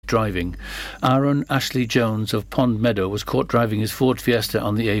driving. Aaron Ashley Jones of Pond Meadow was caught driving his Ford Fiesta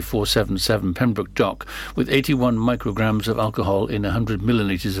on the A477 Pembroke Dock with 81 micrograms of alcohol in 100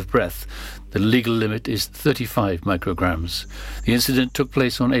 millilitres of breath. The legal limit is 35 micrograms. The incident took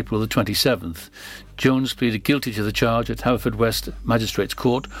place on April the 27th. Jones pleaded guilty to the charge at Haverfordwest Magistrates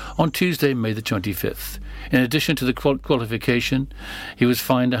Court on Tuesday, May the 25th. In addition to the qualification, he was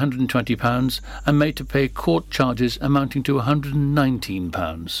fined £120 and made to pay court charges amounting to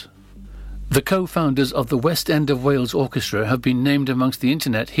 £119. The co-founders of the West End of Wales Orchestra have been named amongst the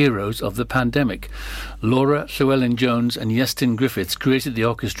internet heroes of the pandemic. Laura Llewellyn-Jones and Iestyn Griffiths created the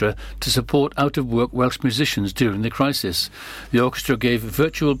orchestra to support out-of-work Welsh musicians during the crisis. The orchestra gave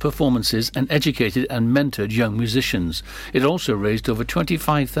virtual performances and educated and mentored young musicians. It also raised over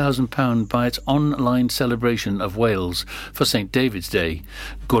 £25,000 by its online celebration of Wales for St David's Day.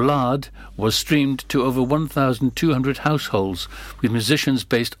 Gwlad was streamed to over 1,200 households, with musicians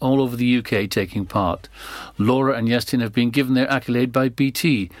based all over the UK taking part. Laura and Iestyn have been given their accolade by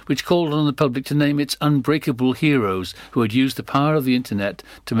BT, which called on the public to name its unbreakable heroes who had used the power of the internet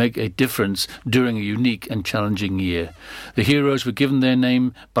to make a difference during a unique and challenging year. The heroes were given their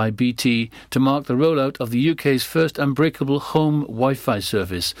name by BT to mark the rollout of the UK's first unbreakable home Wi-Fi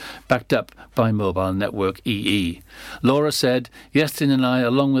service, backed up by mobile network EE. Laura said, "Iestyn and I,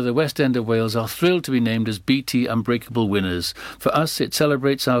 along with the West End of Wales, are thrilled to be named as BT Unbreakable winners. For us, it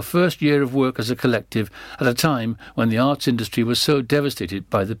celebrates our first year of work as a collective at a time when the arts industry was so devastated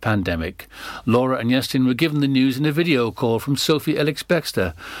by the pandemic." Laura and Iestyn were given the news in a video call from Sophie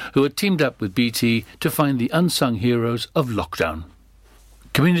Ellis-Bextor, who had teamed up with BT to find the unsung heroes of lockdown.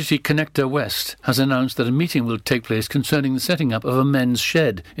 Community Connector West has announced that a meeting will take place concerning the setting up of a men's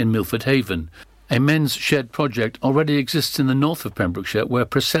shed in Milford Haven. A men's shed project already exists in the north of Pembrokeshire, where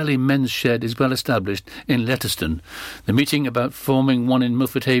Preseli Men's Shed is well established in Letterston. The meeting about forming one in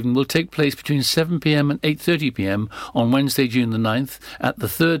Milford Haven will take place between 7 p.m. and 8:30 p.m. on Wednesday, June the 9th, at the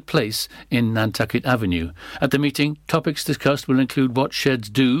Third Place in Nantucket Avenue. At the meeting, topics discussed will include what sheds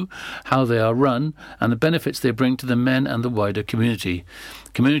do, how they are run, and the benefits they bring to the men and the wider community.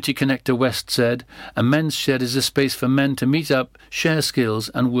 Community Connector West said, "A men's shed is a space for men to meet up, share skills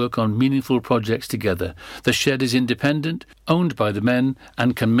and work on meaningful projects together. The shed is independent, owned by the men,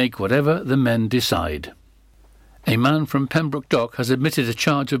 and can make whatever the men decide." A man from Pembroke Dock has admitted a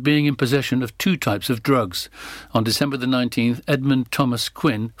charge of being in possession of two types of drugs. On December the 19th, Edmund Thomas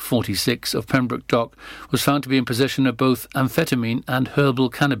Quinn, 46, of Pembroke Dock, was found to be in possession of both amphetamine and herbal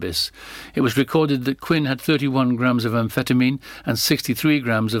cannabis. It was recorded that Quinn had 31 grams of amphetamine and 63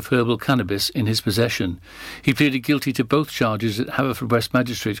 grams of herbal cannabis in his possession. He pleaded guilty to both charges at Haverfordwest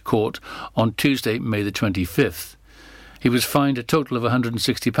Magistrates Court on Tuesday, May the 25th. He was fined a total of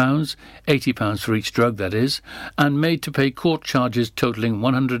 £160, £80 for each drug, that is, and made to pay court charges totalling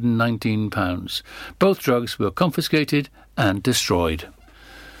 £119. Both drugs were confiscated and destroyed.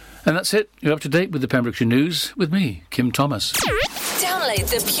 And that's it. You're up to date with the Pembrokeshire News with me, Kim Thomas. Download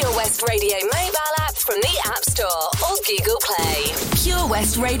the Pure West Radio mobile app from the App Store or Google Play. Pure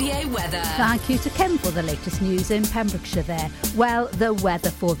West Radio weather. Thank you to Kim for the latest news in Pembrokeshire there. Well, the weather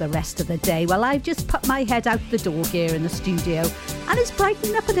for the rest of the day. Well, I've just put my head out the door here in the studio and it's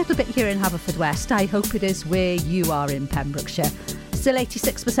brightening up a little bit here in Haverfordwest. I hope it is where you are in Pembrokeshire. Still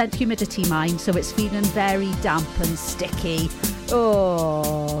 86% humidity, mind, so it's feeling very damp and sticky.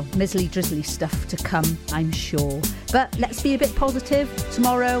 Oh, mizzly drizzly stuff to come, I'm sure. But let's be a bit positive.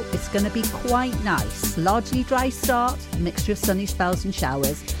 Tomorrow it's going to be quite nice. Largely dry start, a mixture of sunny spells and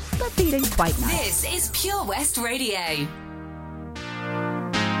showers, but feeling quite nice. This is Pure West Radio.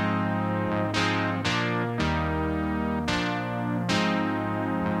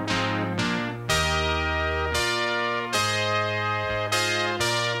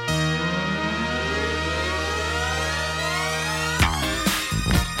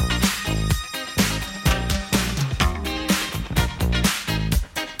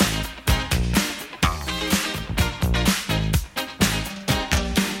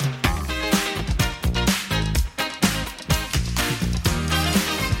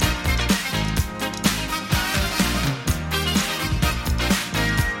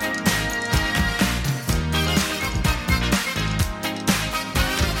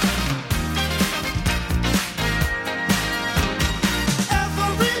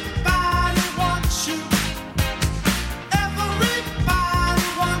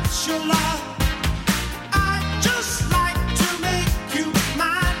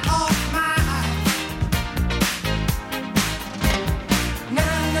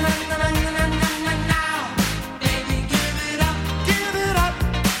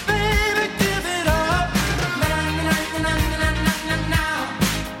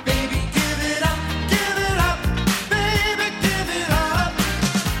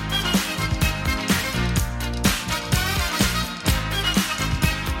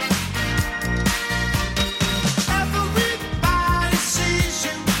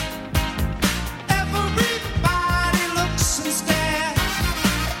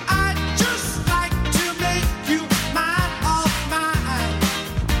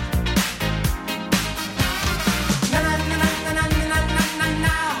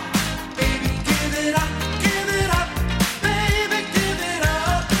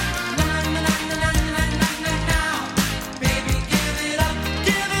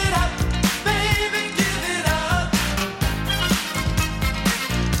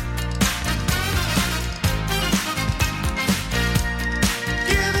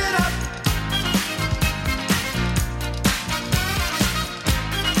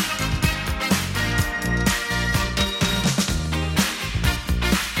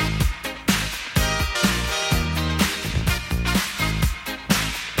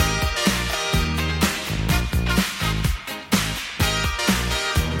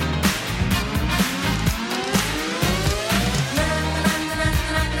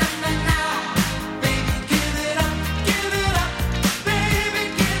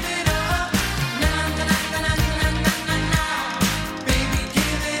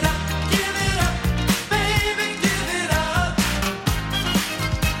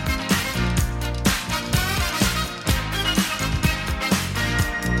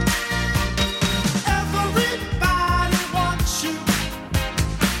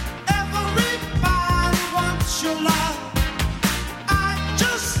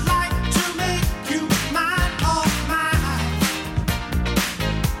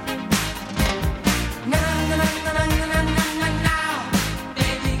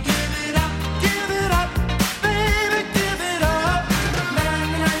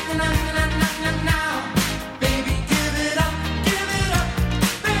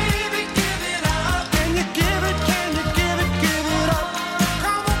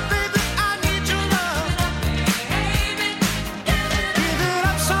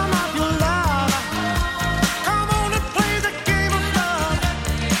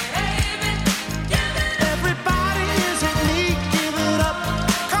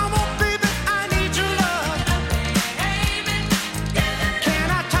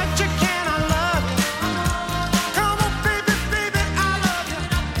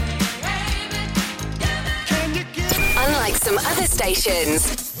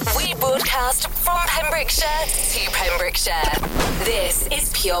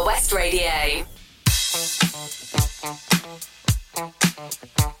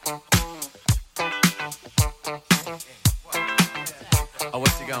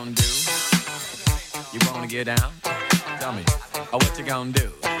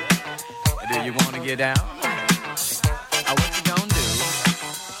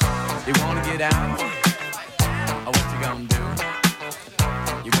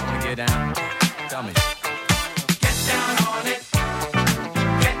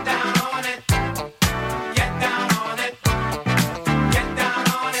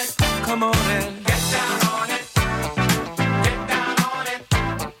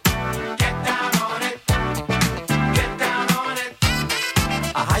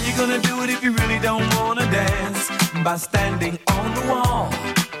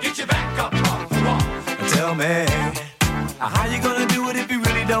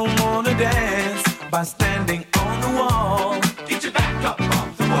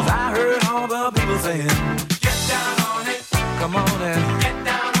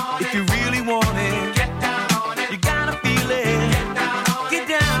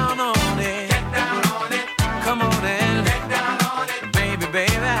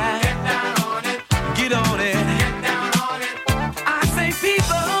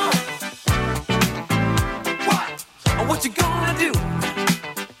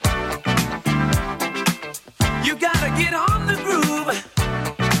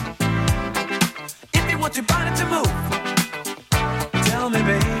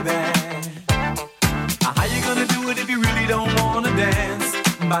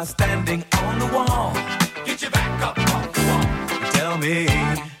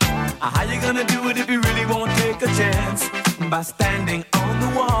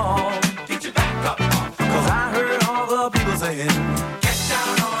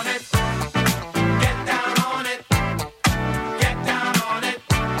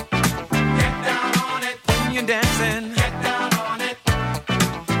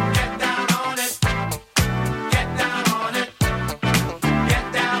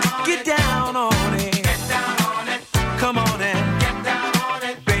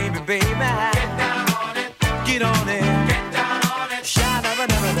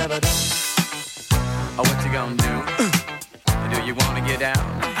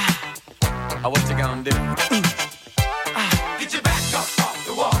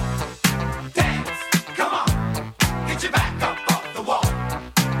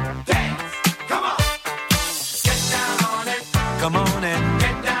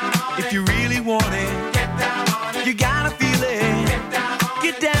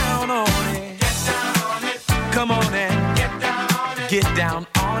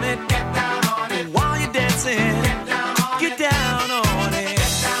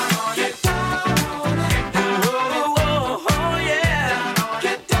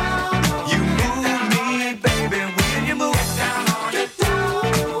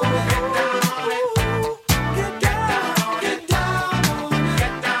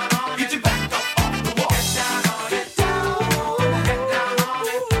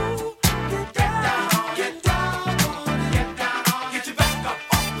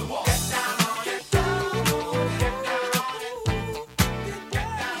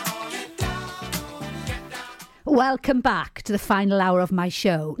 Welcome back to the final hour of my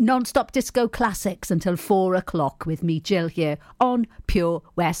show. Non-stop disco classics until 4 o'clock with me, Jill, here on Pure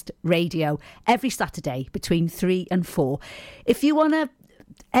West Radio. Every Saturday between 3 and 4. If you want to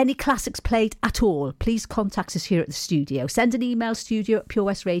any classics played at all, please contact us here at the studio. Send an email,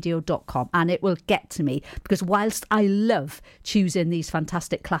 studio@purewestradio.com, and it will get to me, because whilst I love choosing these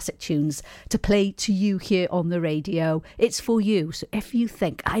fantastic classic tunes to play to you here on the radio, it's for you. So if you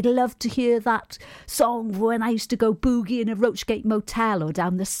think, I'd love to hear that song when I used to go boogie in a Roachgate motel, or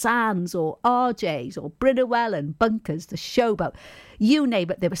down the Sands, or RJ's, or Bridewell and Bunkers, the Showboat, you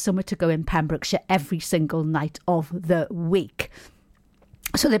name it, there was somewhere to go in Pembrokeshire every single night of the week.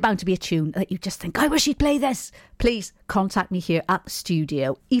 So there's bound to be a tune that you just think, I wish you'd play this. Please contact me here at the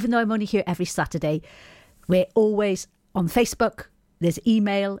studio. Even though I'm only here every Saturday, we're always on Facebook. There's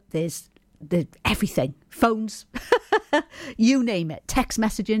email. There's everything. Phones. You name it. Text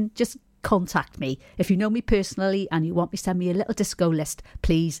messaging. Just contact me. If you know me personally and you want me to send me a little disco list,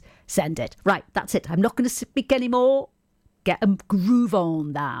 please send it. Right, that's it. I'm not going to speak anymore. Get a groove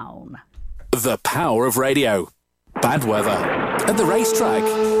on down. The power of radio. Bad weather. At the racetrack.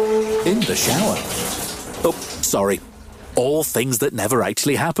 In the shower. Oh, sorry. All things that never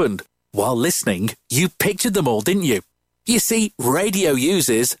actually happened. While listening, you pictured them all, didn't you? You see, radio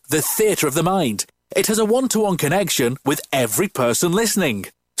uses the theatre of the mind. It has a one-to-one connection with every person listening.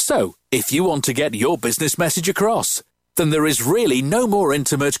 So, if you want to get your business message across, then there is really no more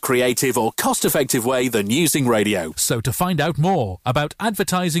intimate, creative or cost-effective way than using radio. So to find out more about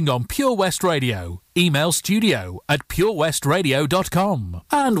advertising on Pure West Radio, email studio@purewestradio.com.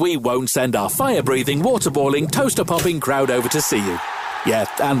 And we won't send our fire-breathing, water-boiling, toaster-popping crowd over to see you. Yeah,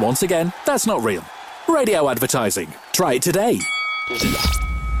 and once again, that's not real. Radio advertising. Try it today.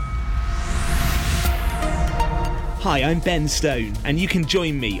 Hi, I'm Ben Stone, and you can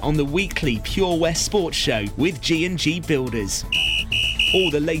join me on the weekly Pure West Sports Show with G&G Builders. All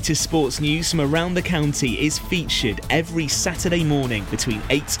the latest sports news from around the county is featured every Saturday morning between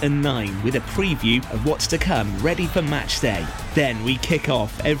 8 and 9 with a preview of what's to come ready for match day. Then we kick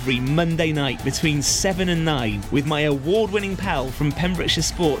off every Monday night between 7 and 9 with my award-winning pal from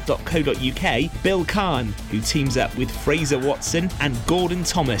PembrokeshireSport.co.uk, Bill Kahn, who teams up with Fraser Watson and Gordon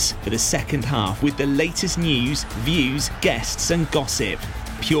Thomas for the second half with the latest news, views, guests and gossip.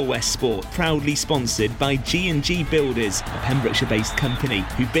 Pure West Sport, proudly sponsored by G&G Builders, a Pembrokeshire-based company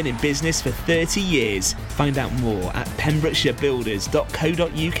who've been in business for 30 years. Find out more at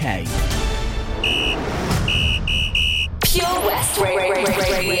pembrokeshirebuilders.co.uk. Pure West Radio.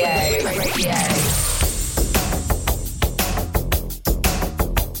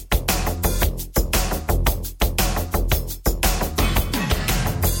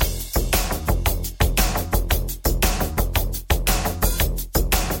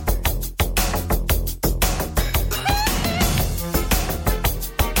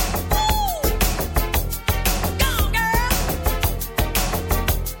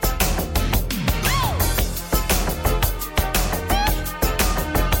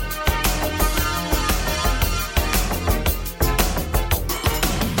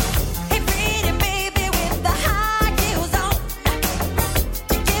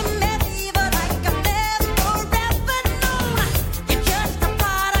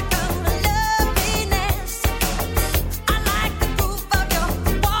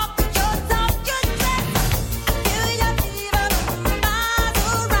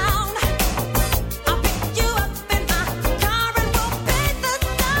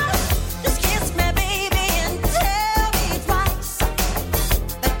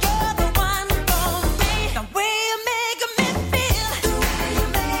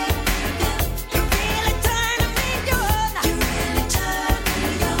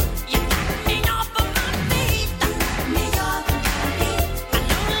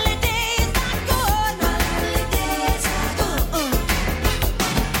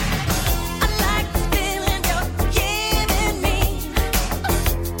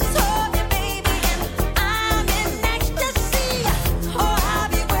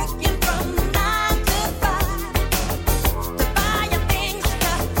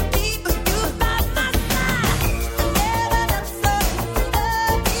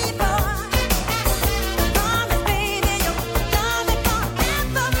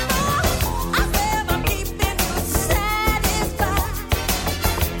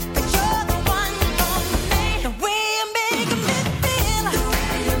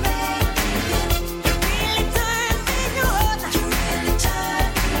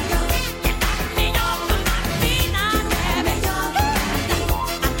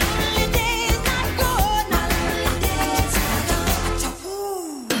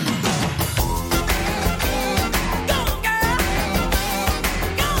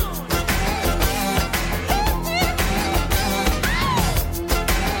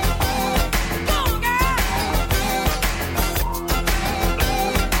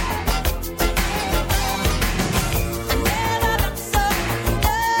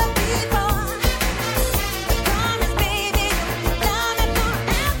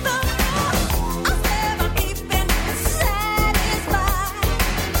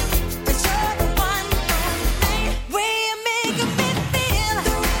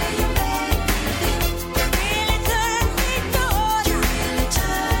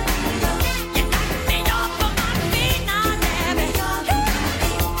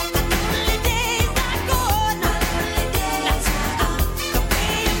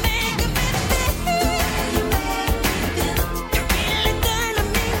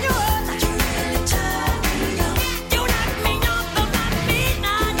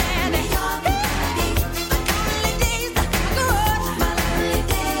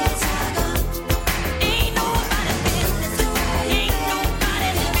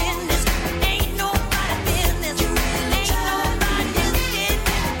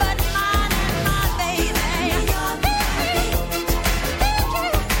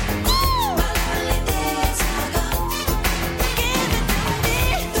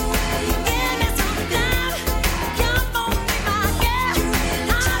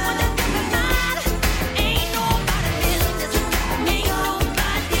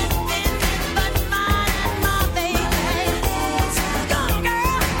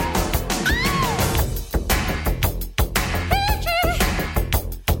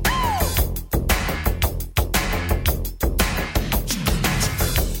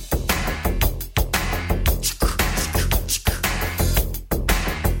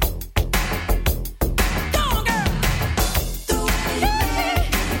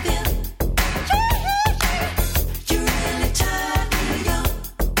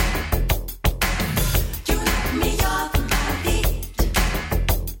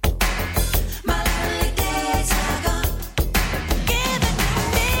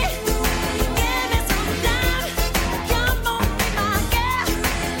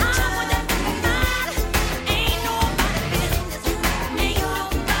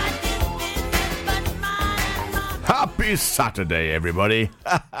 Happy Saturday, everybody.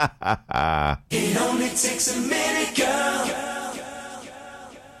 It only takes a minute, girl.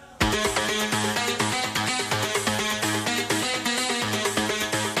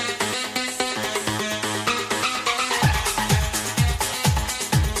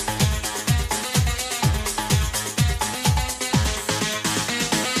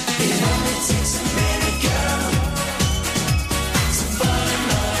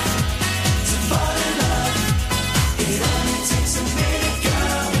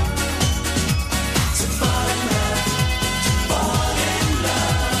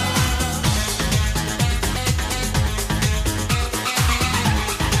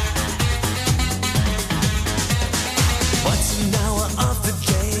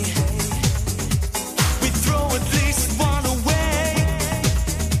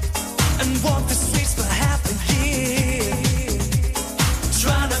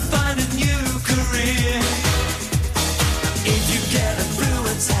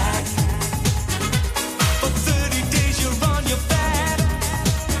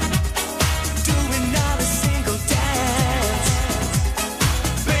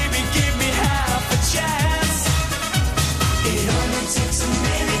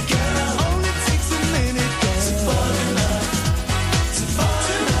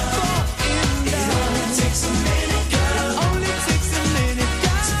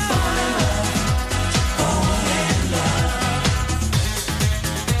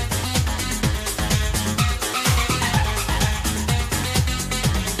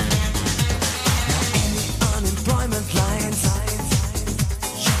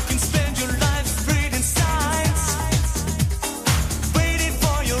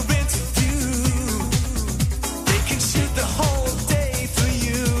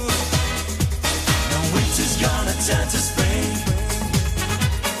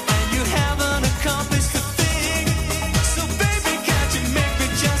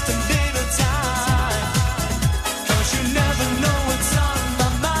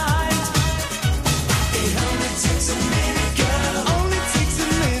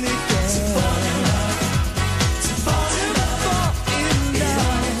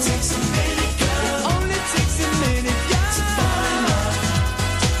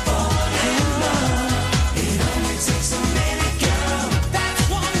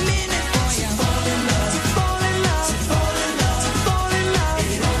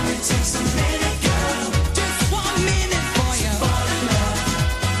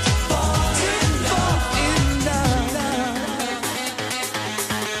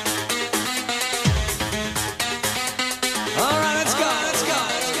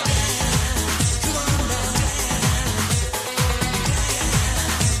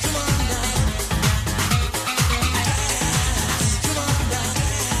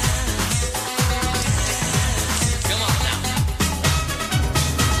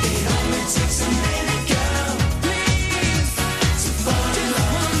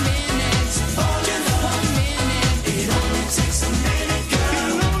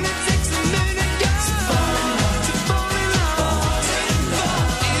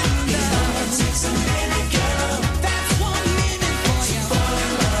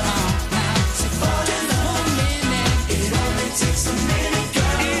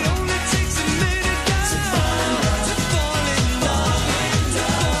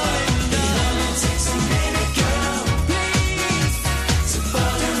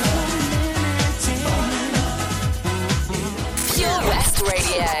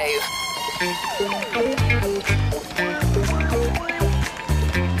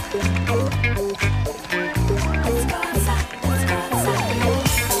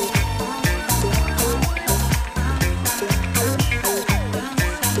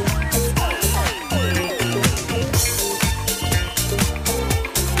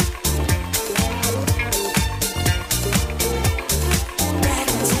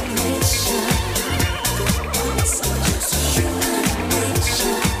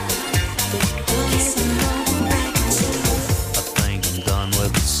 Kissing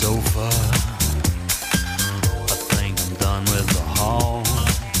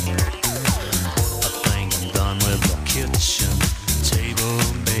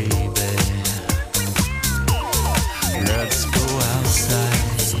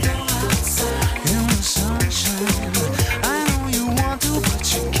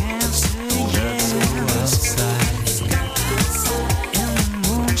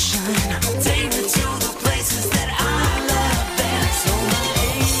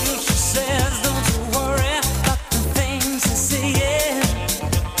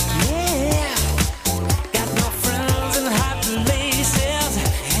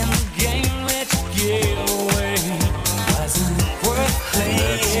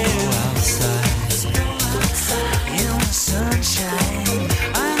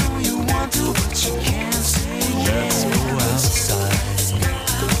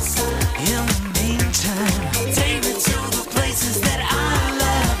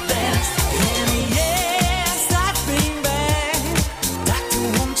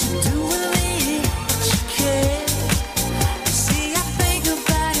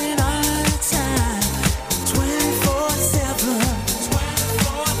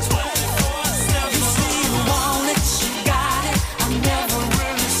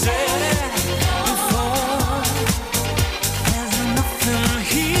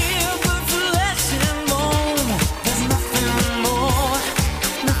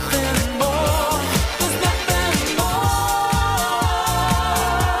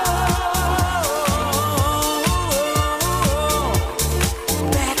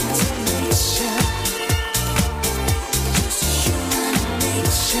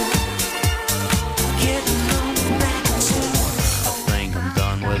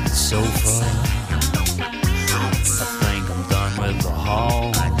sofa. I think I'm done with the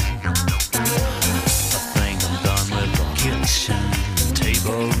hall. I think I'm done with the kitchen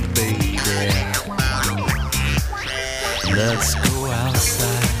table, baby. Let's go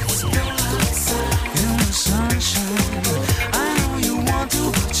outside in the sunshine. I know you want to,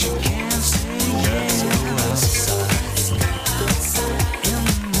 but you can't say yes. Let's go outside in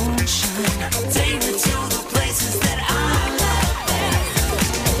the moonshine. Take me to the places that I love.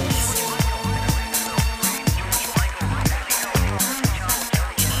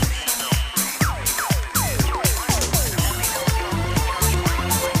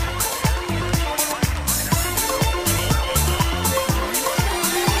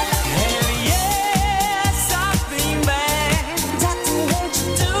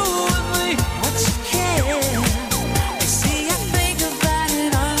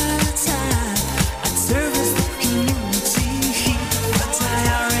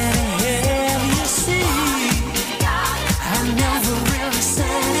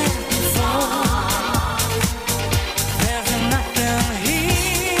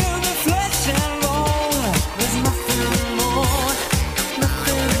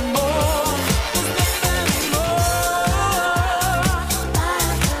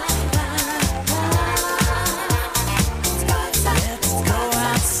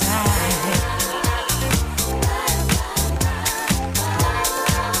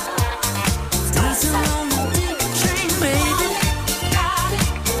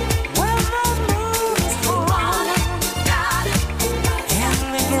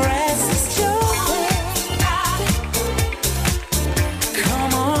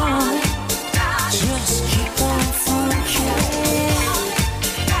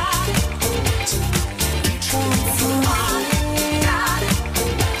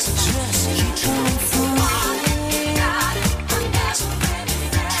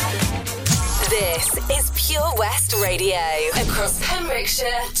 Across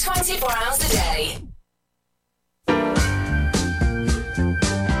Pembrokeshire, 24 hours a day.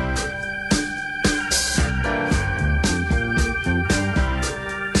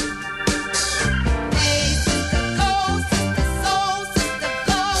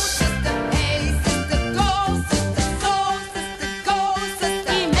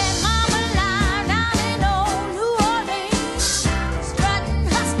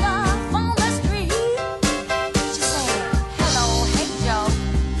 Hello, hey Joe,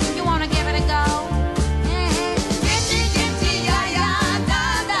 you wanna give it a go?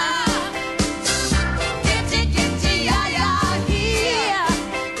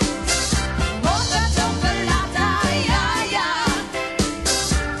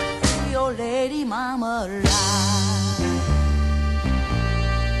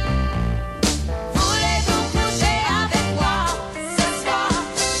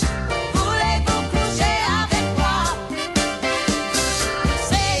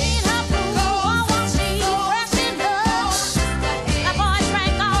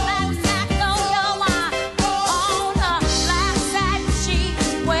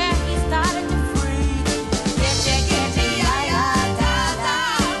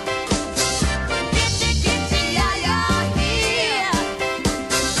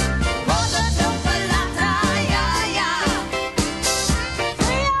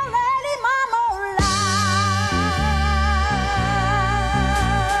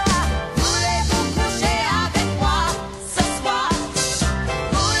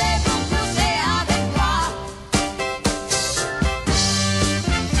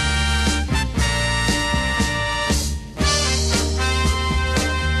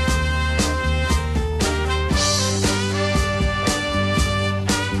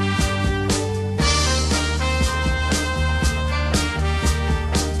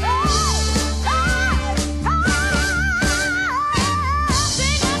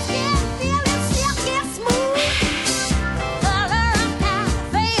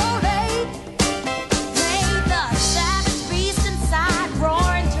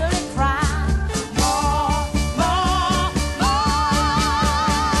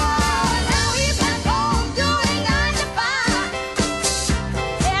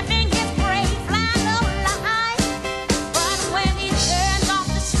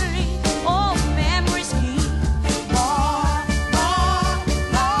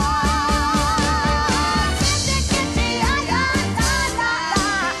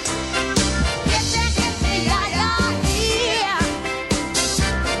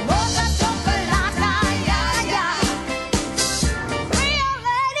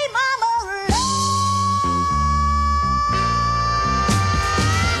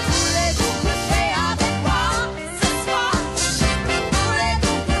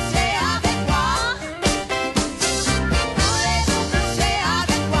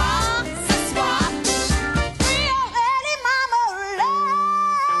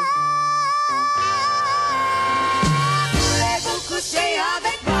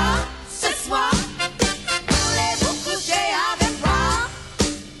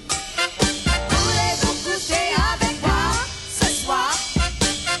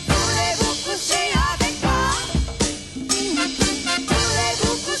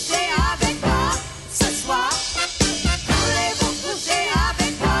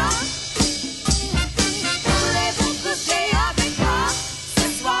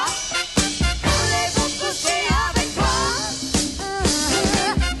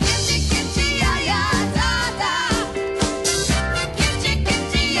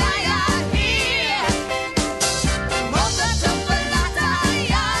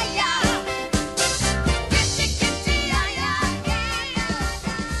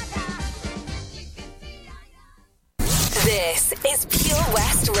 Pure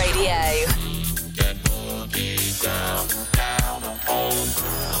West Radio.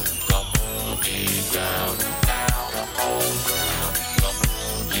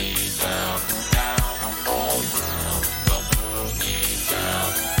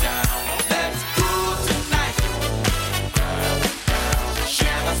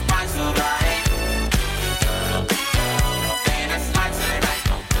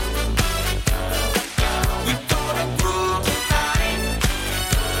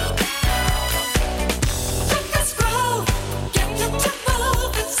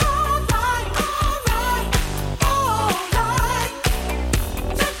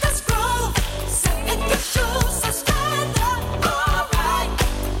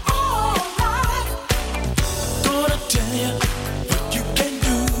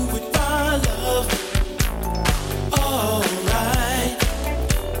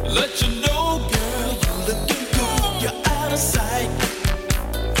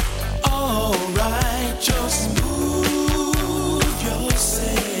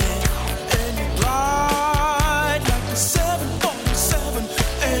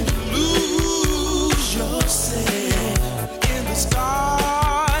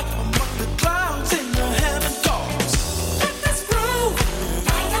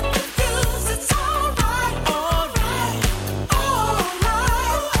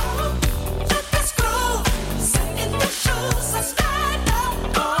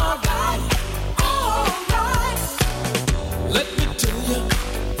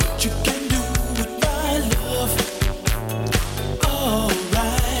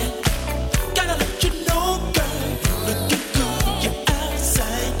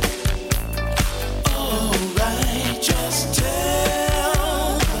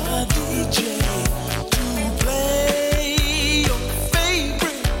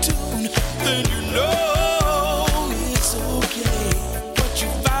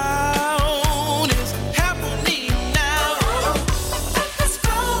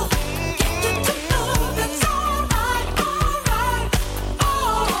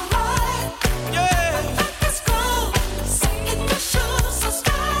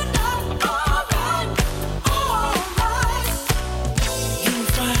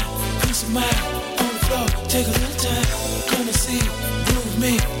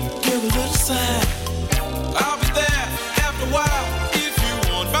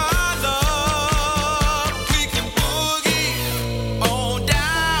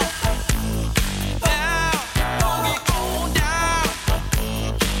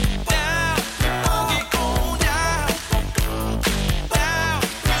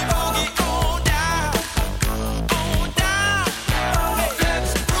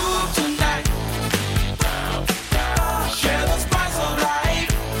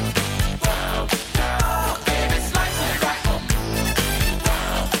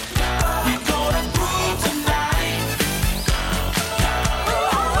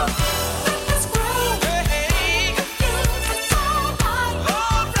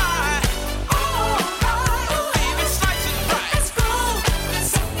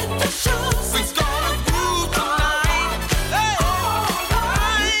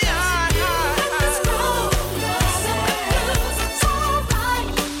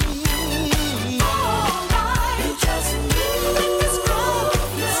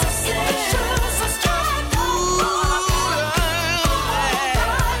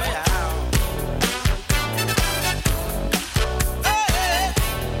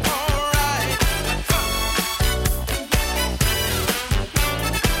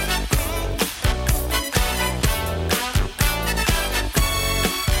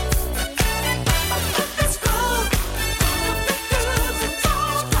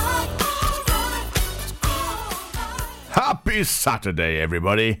 Happy Saturday,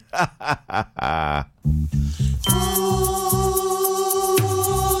 everybody.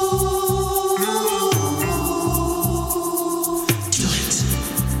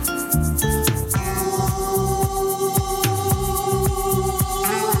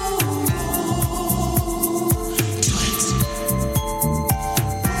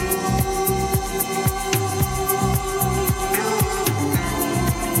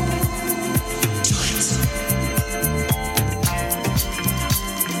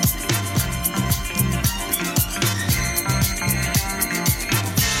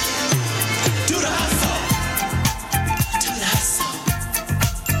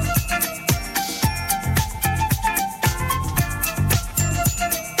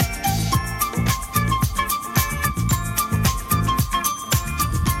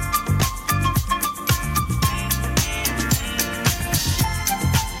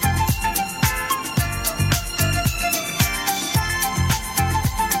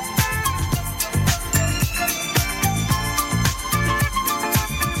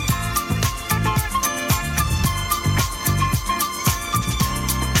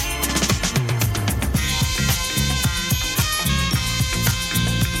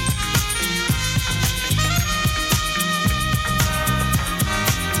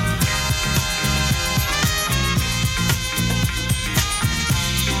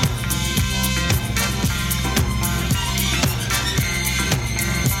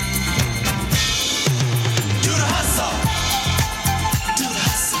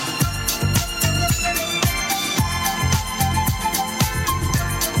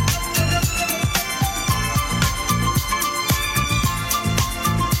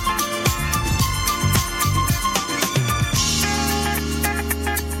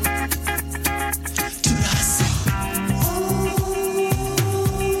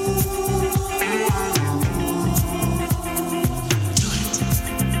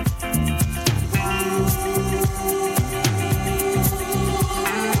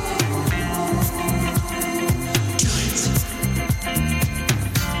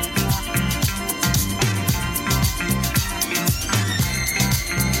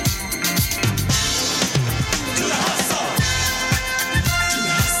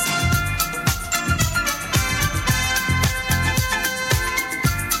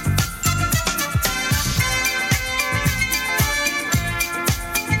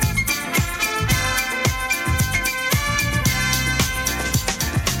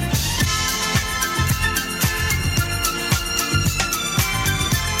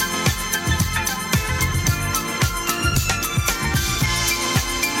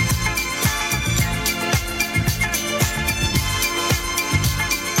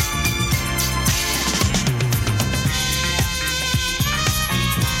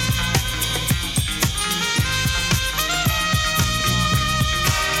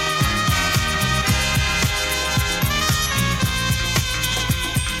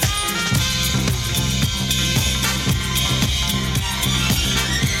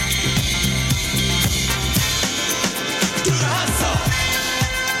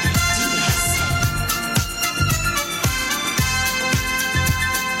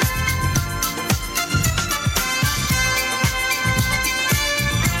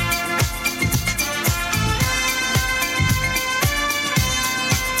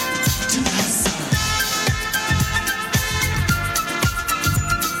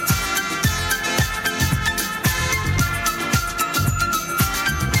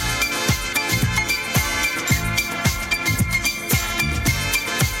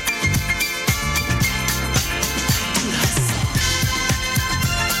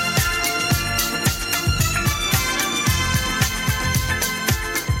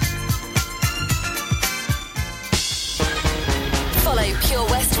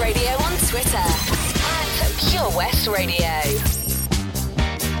 Twitter at Pure West Radio.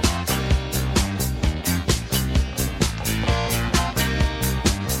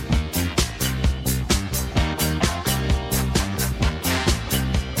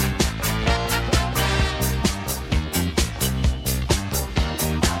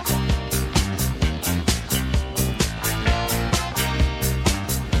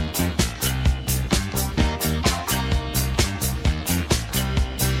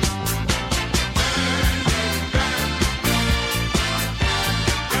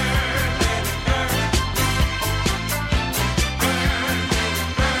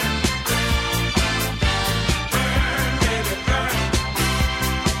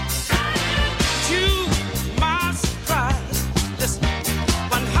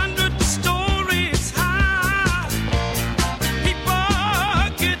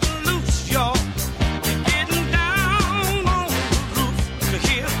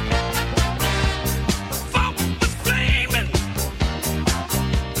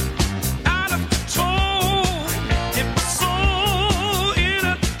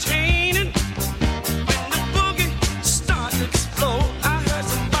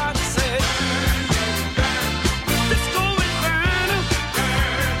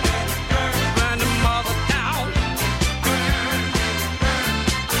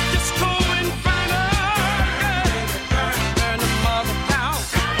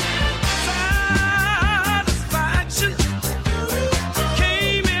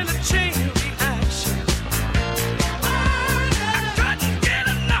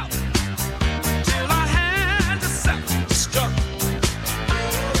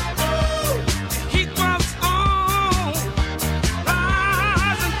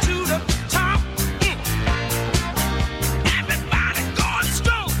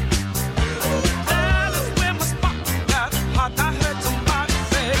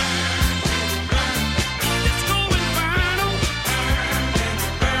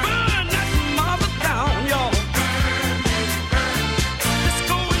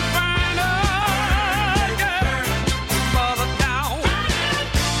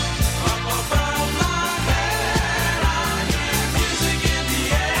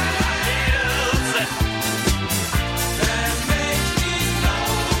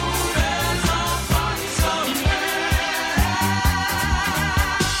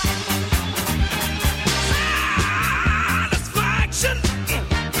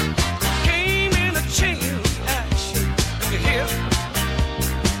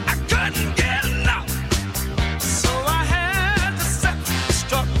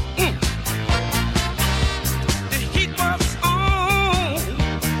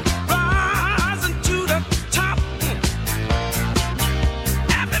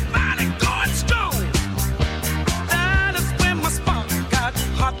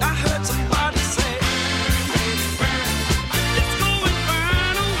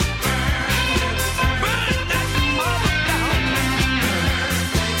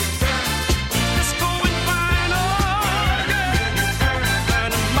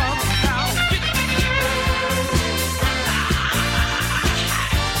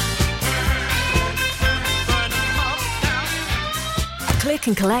 Click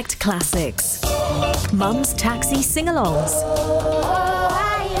and collect classics. Mum's taxi sing-alongs.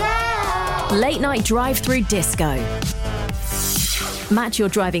 Late night drive-through disco. Match your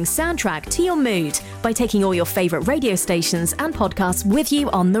driving soundtrack to your mood by taking all your favourite radio stations and podcasts with you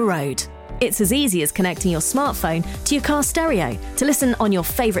on the road. It's as easy as connecting your smartphone to your car stereo to listen on your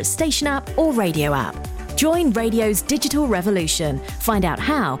favourite station app or radio app. Join radio's digital revolution. Find out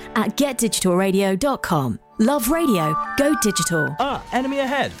how at getdigitalradio.com. Love radio. Go digital. Ah, enemy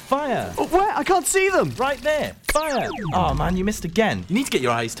ahead. Fire. Oh, where? I can't see them. Right there. Fire. Oh, man, you missed again. You need to get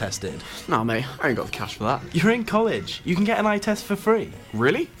your eyes tested. Nah, mate, I ain't got the cash for that. You're in college. You can get an eye test for free.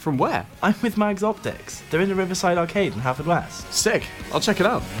 Really? From where? I'm with Mags Optics. They're in the Riverside Arcade in Haverfordwest. Sick. I'll check it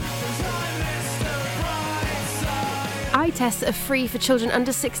out. Eye tests are free for children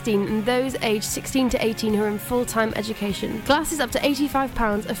under 16 and those aged 16 to 18 who are in full-time education. Glasses up to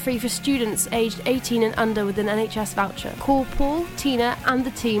 £85 are free for students aged 18 and under with an NHS voucher. Call Paul, Tina and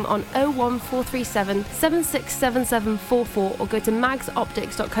the team on 01437 767744 or go to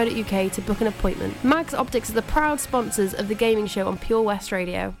magsoptics.co.uk to book an appointment. Mags Optics are the proud sponsors of the gaming show on Pure West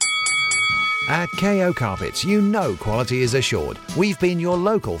Radio. At KO Carpets, you know quality is assured. We've been your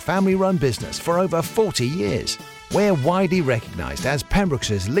local family-run business for over 40 years. We're widely recognised as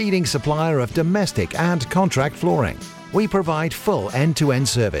Pembroke's leading supplier of domestic and contract flooring. We provide full end-to-end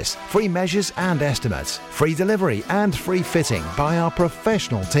service, free measures and estimates, free delivery and free fitting by our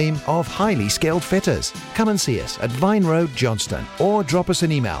professional team of highly skilled fitters. Come and see us at Vine Road, Johnston, or drop us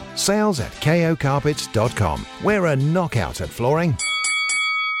an email, sales@kocarpets.com. We're a knockout at flooring.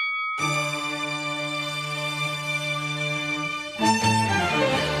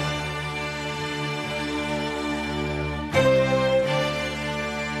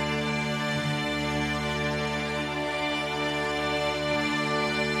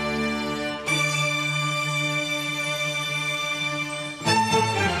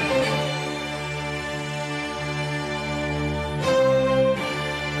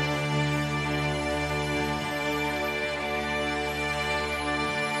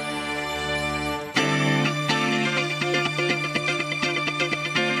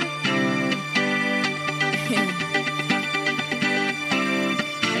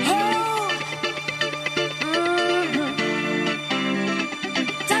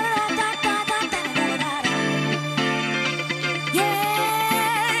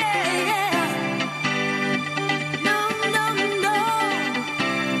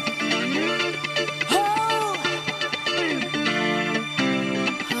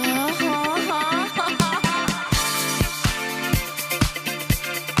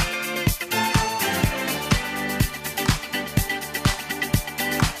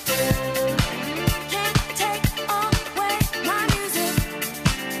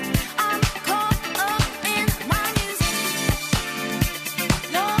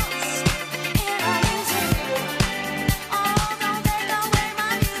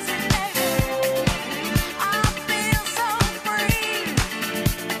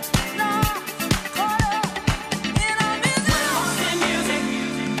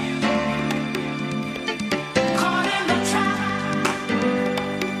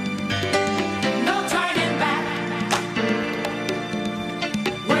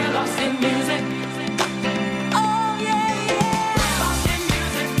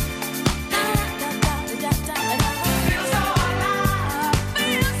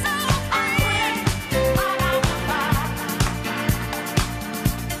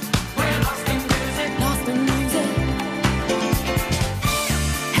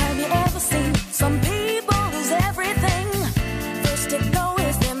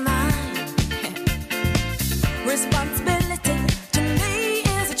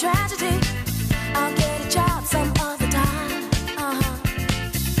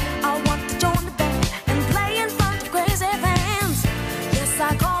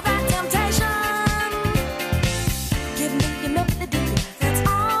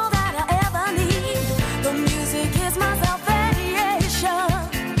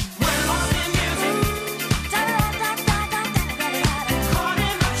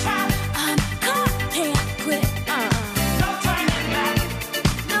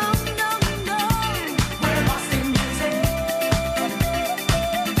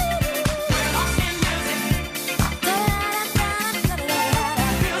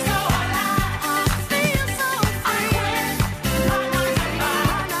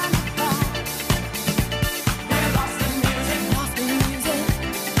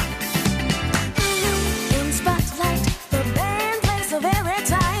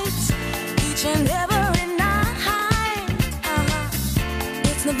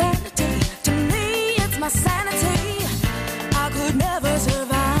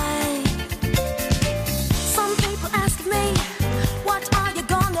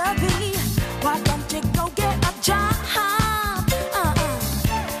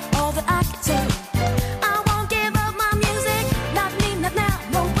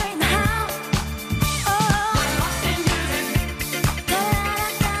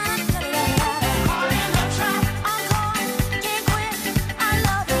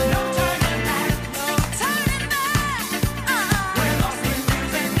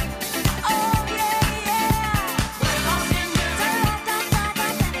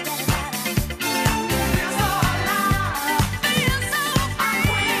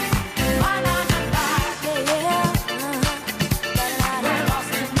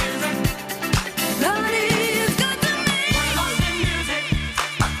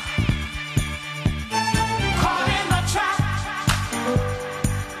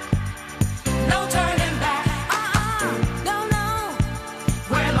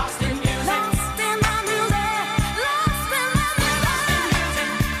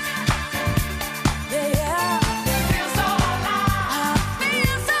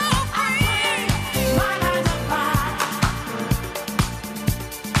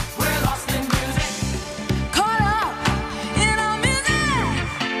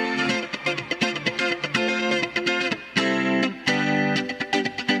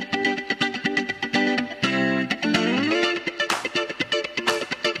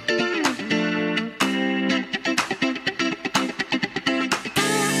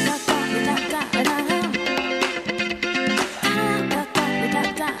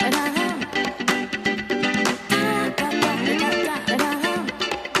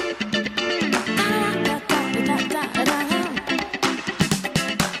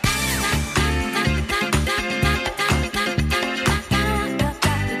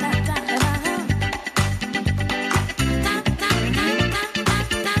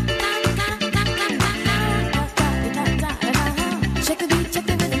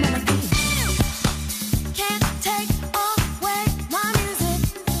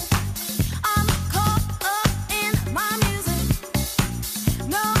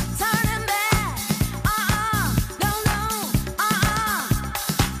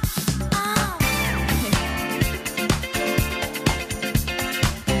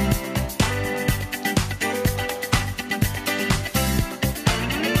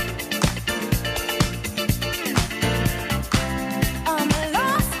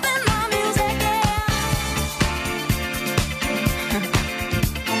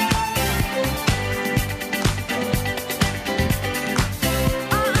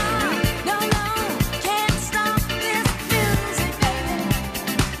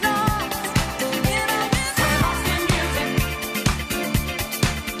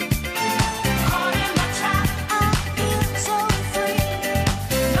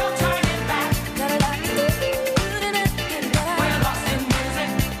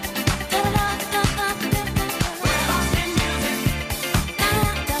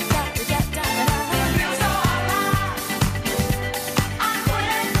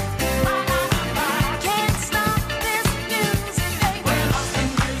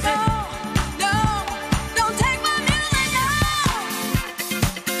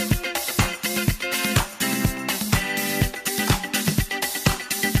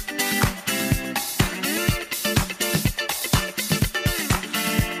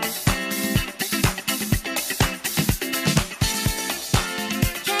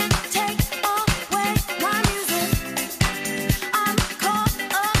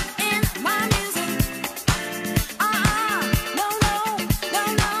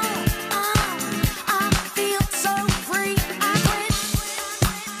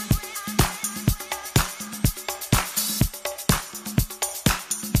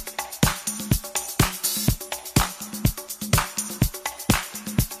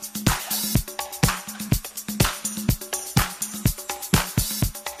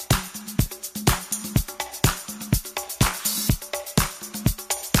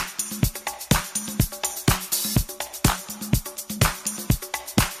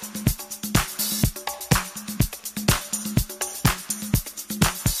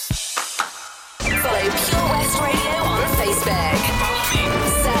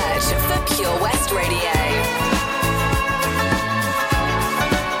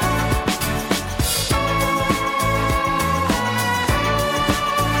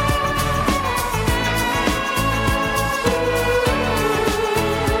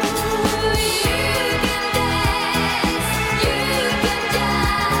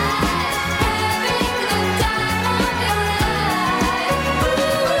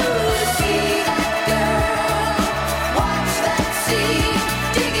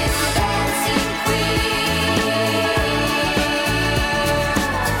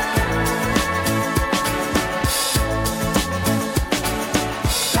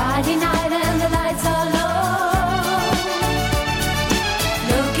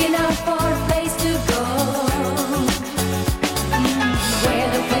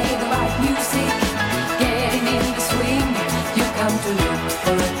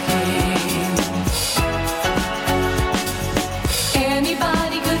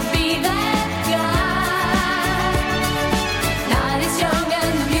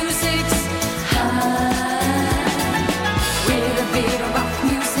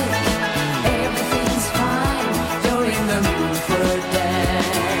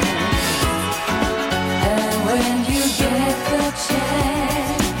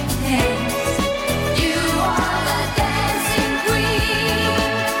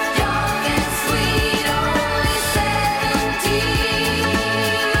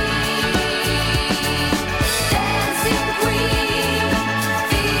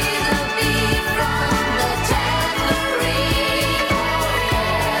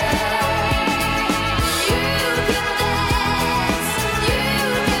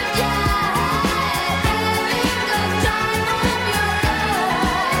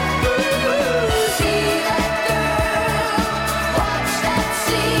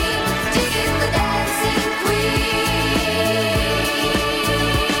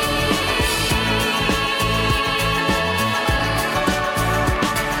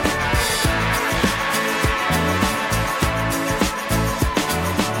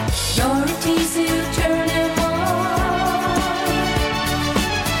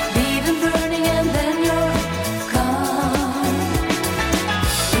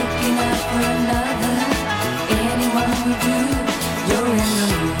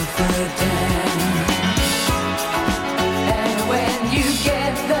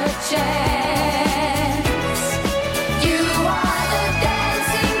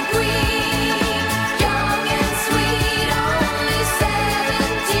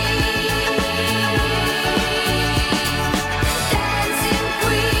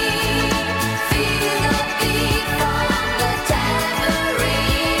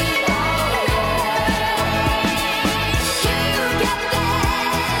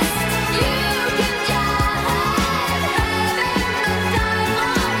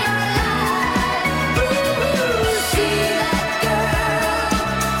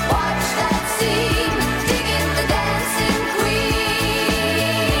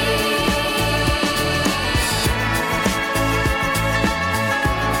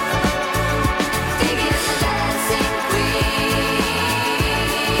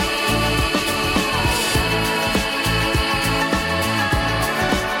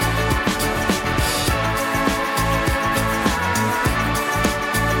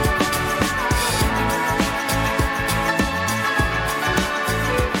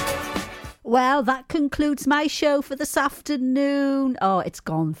 Well, that concludes my show for this afternoon. Oh, it's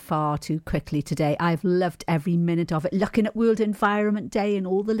gone far too quickly today. I've loved every minute of it, looking at World Environment Day and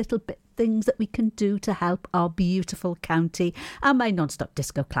all the little things that we can do to help our beautiful county. And my non-stop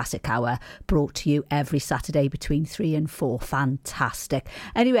disco classic hour, brought to you every Saturday between 3 and 4. Fantastic.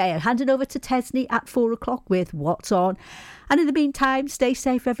 Anyway, I'll hand it over to Tesney at 4 o'clock with What's On. And in the meantime, stay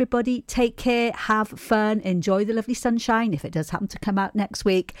safe, everybody. Take care, have fun, enjoy the lovely sunshine if it does happen to come out next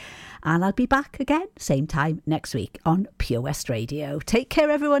week. And I'll be back again, same time next week on Pure West Radio. Take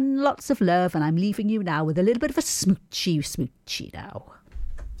care, everyone. Lots of love. And I'm leaving you now with a little bit of a smoochy now.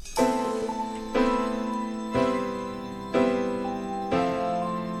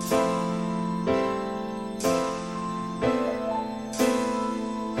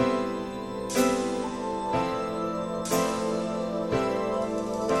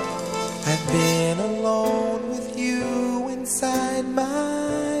 I've been alone with you inside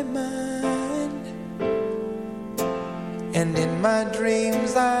my mind, and in my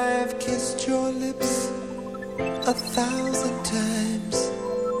dreams I've kissed your lips 1,000 times.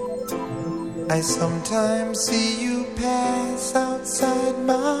 I sometimes see you pass outside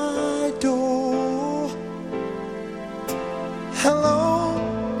my door. Hello,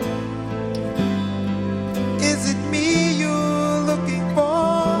 is it me you're looking for?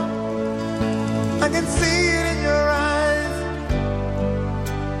 I can see it in your eyes,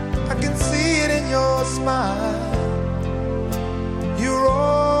 I can see it in your smile. You're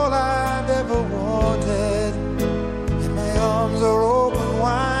all I've ever wanted, and my arms are open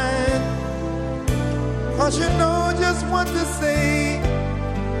wide. 'Cause you know just what to say,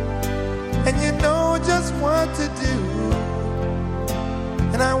 and you know just what to do.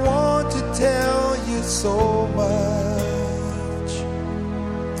 And I want to tell you so much,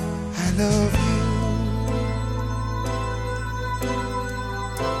 I love you.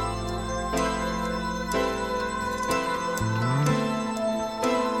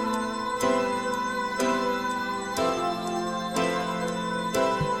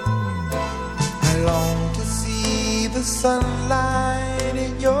 The sunlight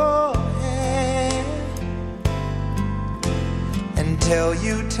in your hair, and tell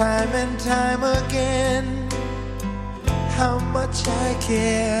you time and time again how much I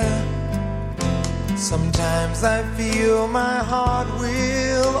care. Sometimes I feel my heart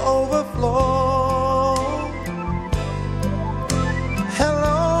will overflow.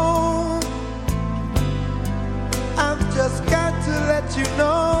 Hello, I've just got to let you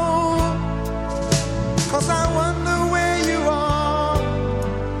know, 'cause I wonder where you are,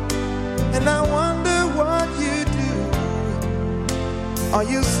 and I wonder what you do. Are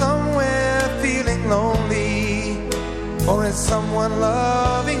you somewhere feeling lonely, or is someone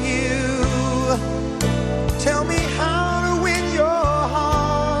loving you? Tell me how to win your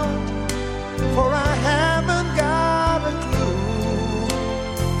heart, for I haven't got a clue.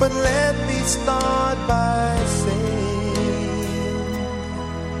 But let me start by saying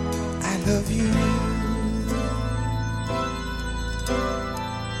I love you.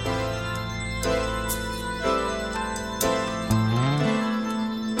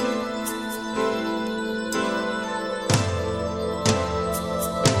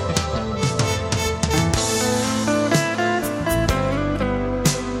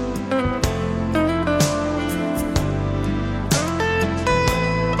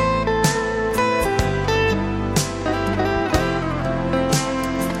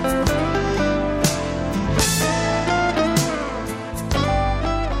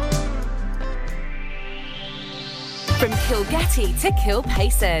 Kilgetty to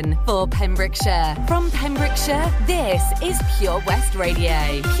Kilpayson for Pembrokeshire. From Pembrokeshire, this is Pure West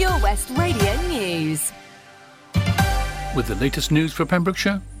Radio. Pure West Radio News. With the latest news for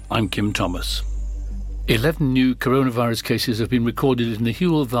Pembrokeshire, I'm Kim Thomas. 11 new coronavirus cases have been recorded in the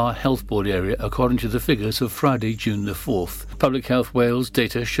Hywel Dda Health Board area, according to the figures of Friday, June the 4th. Public Health Wales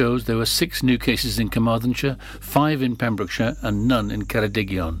data shows there were 6 new cases in Carmarthenshire, 5 in Pembrokeshire and none in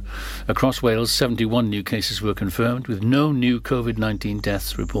Ceredigion. Across Wales, 71 new cases were confirmed, with no new COVID-19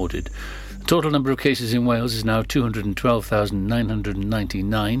 deaths reported. The total number of cases in Wales is now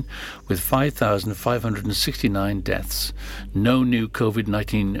 212,999, with 5,569 deaths. No new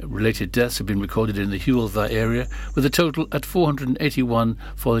COVID-19 related deaths have been recorded in the Hywel Dda area, with a total at 481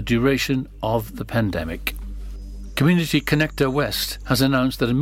 for the duration of the pandemic. Community Connector West has announced that